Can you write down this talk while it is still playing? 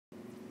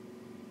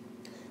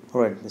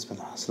Alright,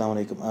 Bismillah.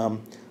 Assalamu alaikum.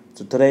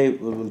 So today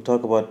we will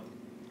talk about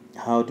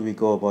how do we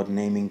go about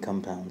naming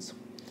compounds.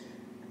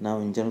 Now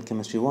in General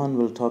Chemistry 1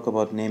 we'll talk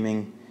about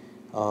naming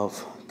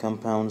of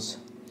compounds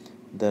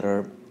that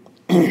are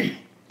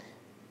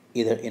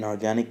either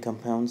inorganic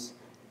compounds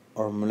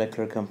or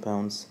molecular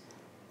compounds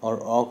or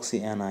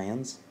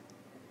oxyanions,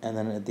 and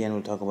then at the end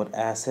we'll talk about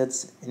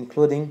acids,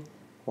 including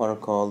what are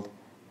called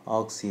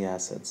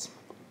oxyacids.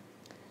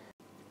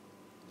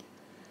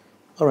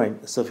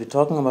 Alright, so if you're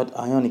talking about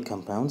ionic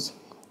compounds,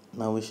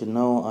 now we should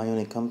know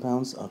ionic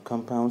compounds are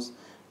compounds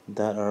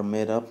that are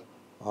made up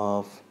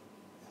of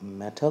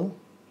metal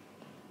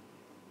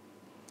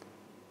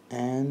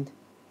and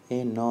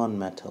a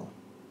non-metal.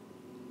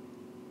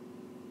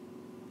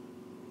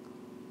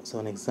 So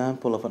an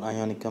example of an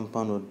ionic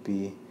compound would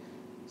be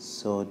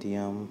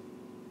sodium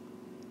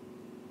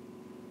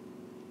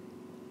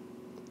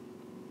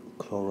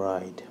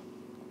chloride.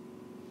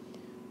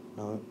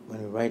 Now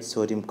when we write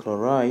sodium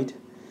chloride,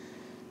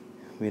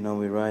 we know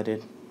we write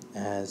it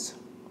as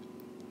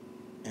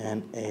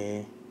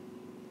NaCl.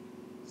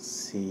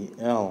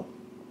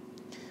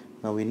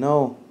 Now we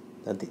know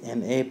that the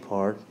Na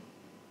part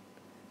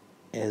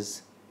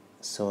is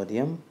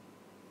sodium,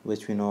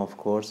 which we know of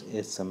course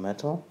is a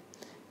metal,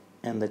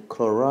 and the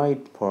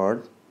chloride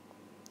part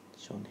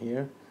shown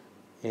here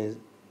is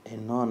a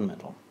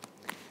non-metal.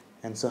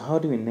 And so how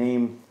do we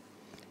name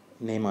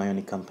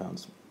ionic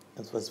compounds?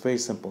 It was very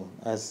simple.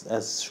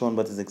 As shown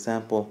by this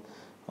example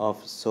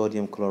of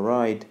sodium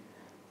chloride,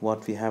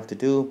 what we have to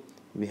do,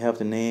 we have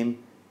to name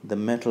the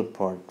metal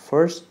part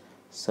first.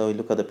 So we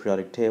look at the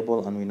periodic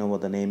table and we know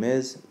what the name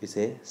is. We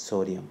say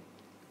sodium,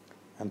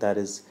 and that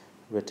is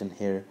written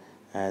here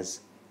as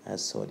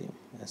sodium,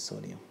 right,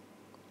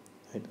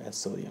 as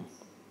sodium.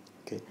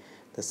 Okay.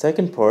 The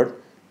second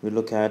part we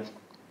look at,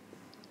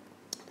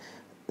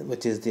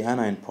 which is the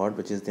anion part,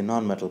 which is the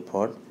non-metal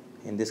part,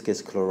 in this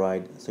case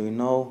chloride. So we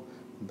know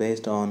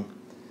based on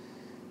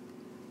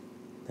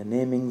the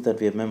naming that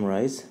we have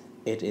memorized,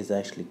 it is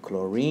actually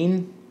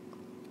chlorine,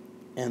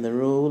 and the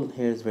rule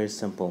here is very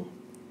simple.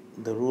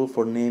 The rule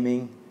for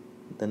naming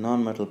the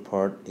non-metal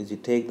part is you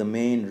take the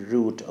main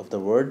root of the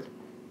word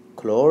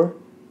chlor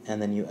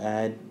and then you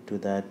add to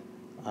that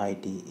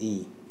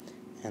IDE,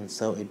 and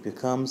so it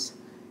becomes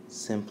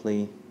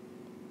simply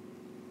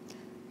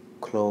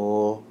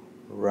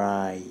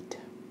chloride,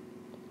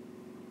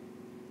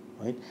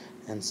 right?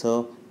 And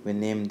so we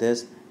name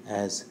this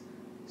as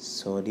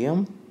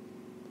sodium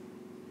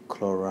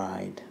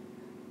chloride.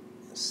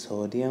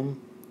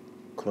 Sodium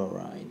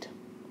chloride.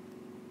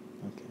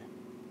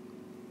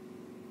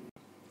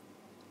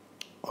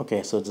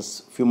 Okay, so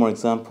just a few more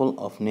examples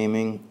of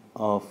naming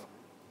of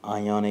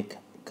ionic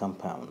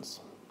compounds.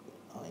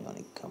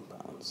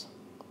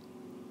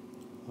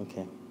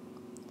 Okay,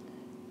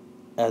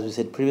 as we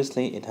said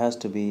previously, it has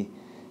to be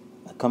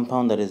a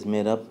compound that is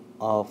made up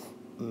of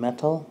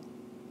metal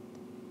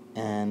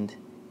and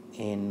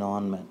a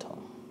non-metal.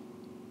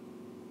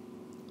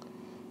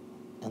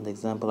 And the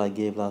example I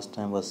gave last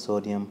time was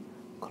sodium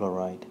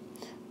chloride.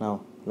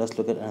 Now let's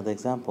look at another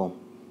example.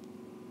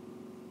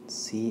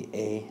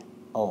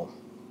 CaO.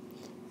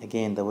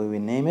 Again, the way we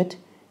name it,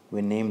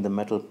 we name the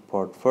metal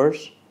part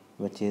first,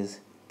 which is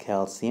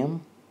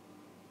calcium,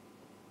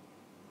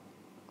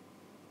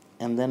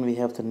 and then we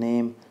have to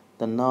name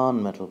the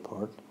non-metal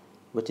part,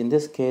 which in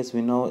this case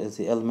we know is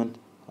the element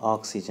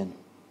oxygen.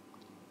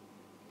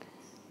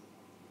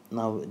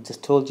 Now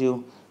just told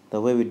you the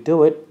way we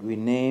do it, we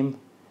name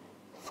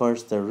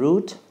first the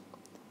root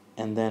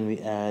and then we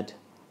add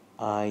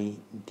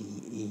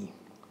IDE.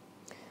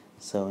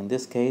 So in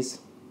this case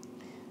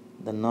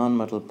the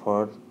non-metal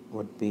part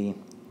would be,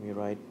 we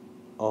write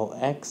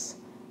OX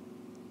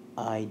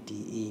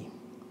IDE,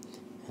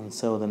 and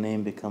so the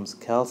name becomes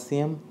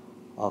calcium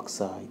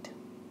oxide.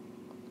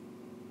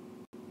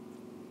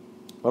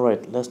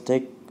 Alright, let's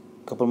take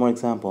a couple more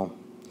examples.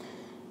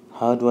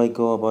 How do I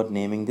go about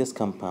naming this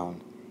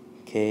compound?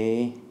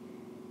 K3N.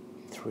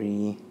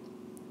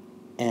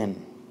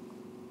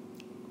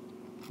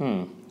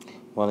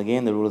 Well,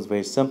 again, the rule is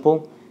very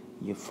simple.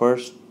 You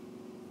first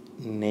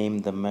name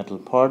the metal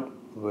part,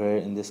 where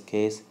in this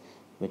case,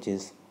 which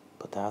is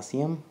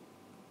potassium,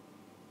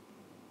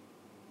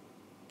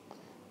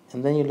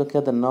 and then you look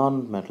at the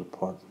non-metal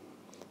part.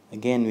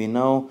 Again, we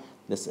know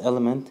this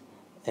element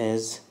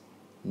is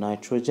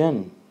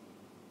nitrogen,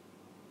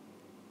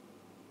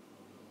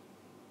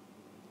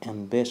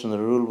 and based on the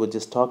rule we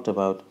just talked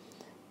about,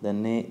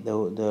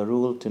 the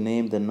rule to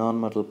name the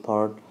non-metal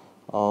part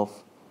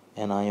of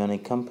an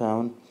ionic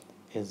compound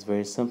is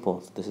very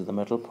simple. So this is the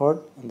metal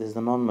part and this is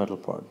the non-metal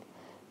part.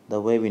 The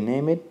way we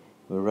name it,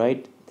 we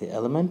write the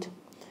element,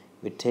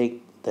 we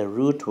take the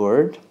root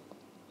word,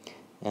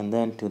 and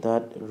then to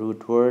that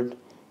root word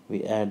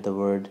we add the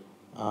word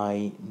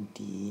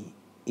IDE.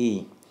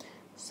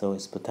 So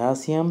it's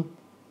potassium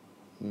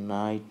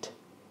nitride.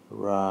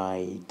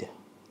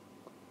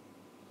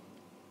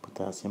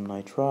 Potassium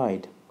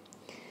nitride.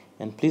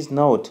 And please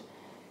note,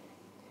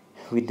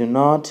 we do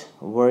not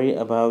worry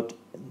about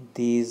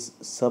these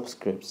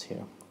subscripts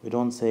here. We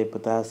don't say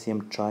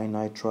potassium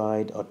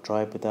trinitride or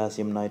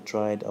tripotassium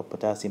nitride or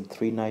potassium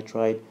 3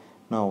 nitride.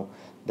 No,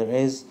 there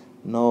is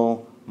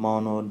no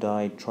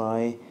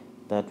mono-di-tri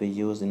that we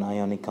use in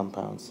ionic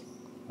compounds,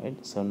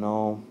 right? So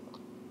no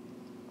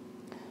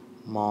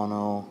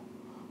mono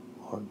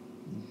or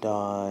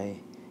di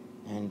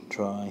and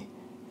tri,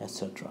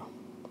 etc.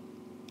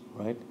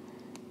 Right?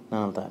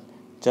 None of that.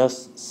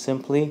 Just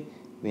simply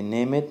we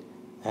name it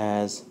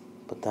as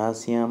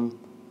potassium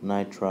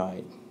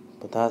nitride.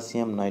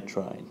 Potassium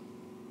nitride.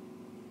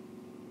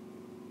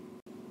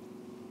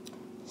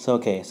 So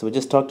okay, so we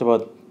just talked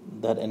about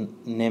that in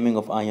naming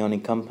of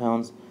ionic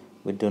compounds.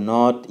 We do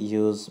not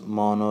use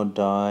mono,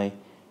 di,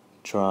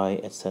 tri,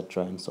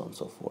 etc. and so on and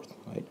so forth,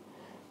 right?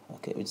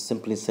 Okay, we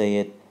simply say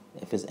it,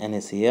 if it's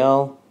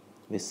NaCl,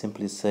 we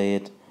simply say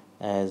it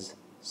as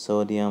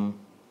sodium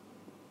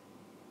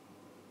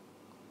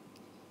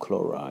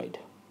chloride,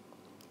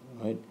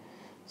 right?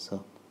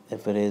 So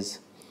if it is,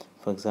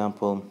 for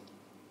example,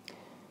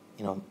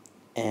 you know,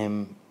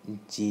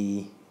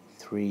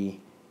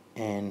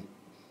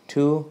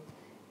 Mg3N2,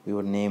 we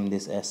would name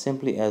this as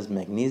simply as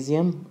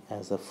magnesium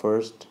as the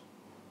first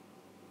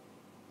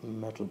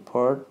metal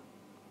part,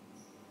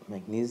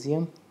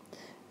 magnesium,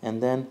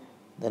 and then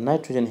the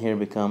nitrogen here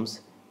becomes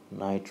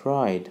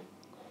nitride,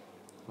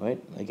 right?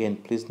 Again,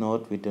 please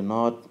note we do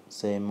not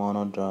say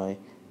mono, di,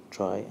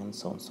 tri, and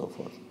so on and so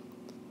forth.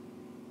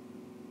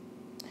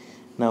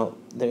 Now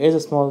there is a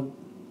small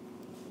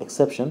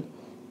exception.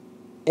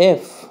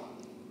 If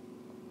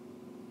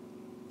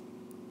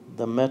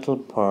the metal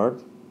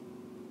part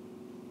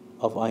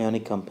of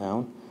ionic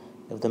compound,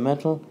 if the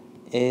metal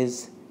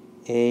is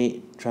a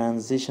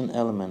transition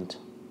element.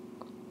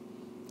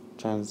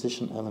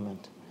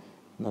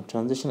 Now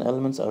transition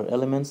elements are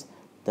elements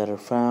that are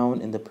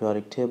found in the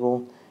periodic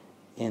table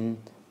in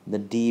the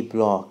D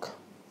block,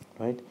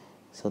 right?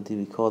 So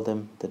we call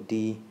them the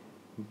D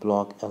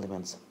block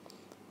elements.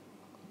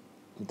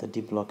 The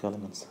D block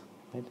elements,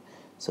 right?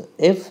 So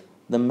if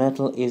the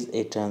metal is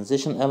a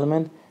transition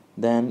element,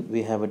 then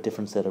we have a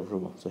different set of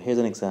rules. So here's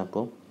an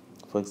example.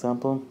 For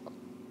example,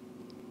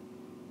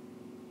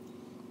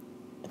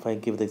 if I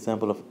give the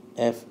example of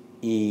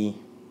Fe,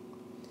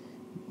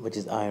 which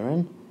is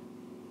iron,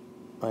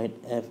 right?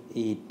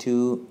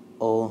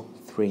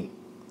 Fe2O3.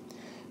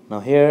 Now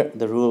here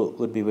the rule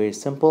would be very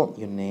simple.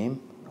 You name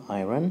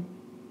iron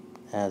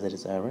as it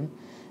is iron,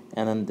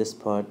 and then this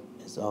part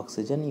is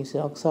oxygen, you say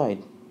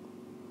oxide,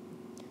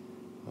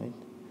 right?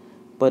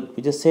 But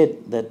we just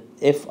said that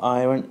if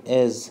iron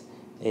is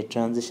a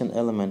transition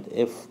element,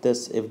 if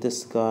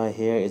this guy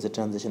here is a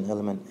transition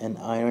element and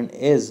iron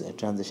is a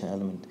transition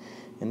element,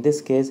 in this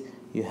case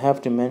you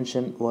have to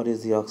mention what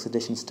is the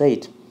oxidation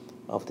state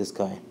of this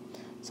guy.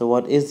 So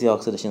what is the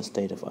oxidation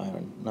state of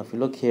iron? Now if you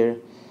look here,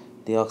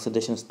 the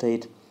oxidation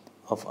state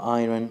of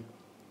iron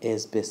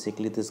is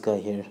basically this guy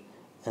here,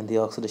 and the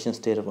oxidation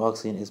state of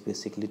oxygen is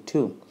basically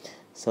 2.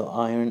 So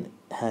iron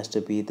has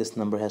to be, this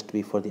number has to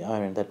be for the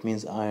iron. That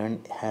means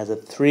iron has a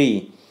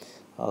 3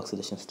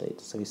 oxidation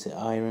state. So we say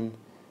iron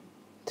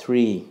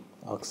 3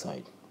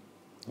 oxide,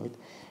 right?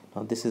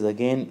 Now this is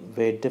again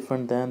very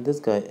different than this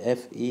guy,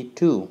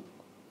 Fe2O2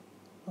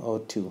 or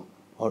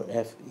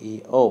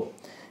FeO.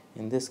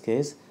 In this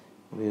case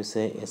we will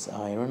say it's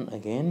iron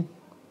again,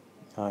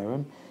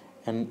 iron,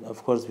 and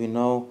of course we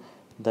know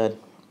that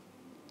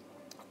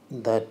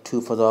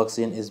 2 for the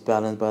oxygen is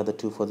balanced by the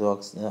 2 for the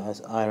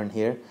iron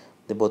here.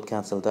 They both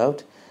cancelled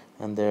out,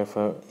 and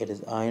therefore it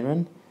is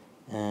iron,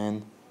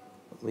 and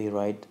we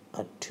write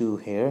a 2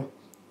 here,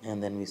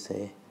 and then we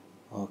say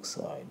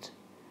oxide.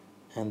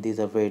 And these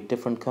are very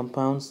different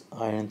compounds.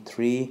 Iron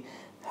 3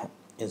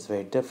 is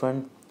very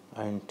different,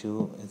 iron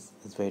 2 is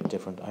very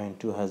different. Iron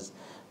 2 has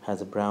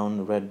a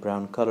red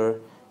brown color,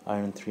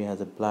 iron 3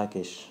 has a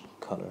blackish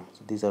color.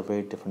 So these are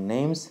very different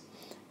names,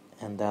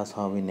 and that's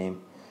how we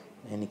name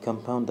any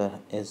compound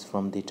that is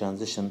from the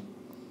transition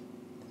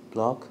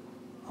block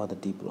or the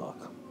D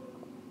block.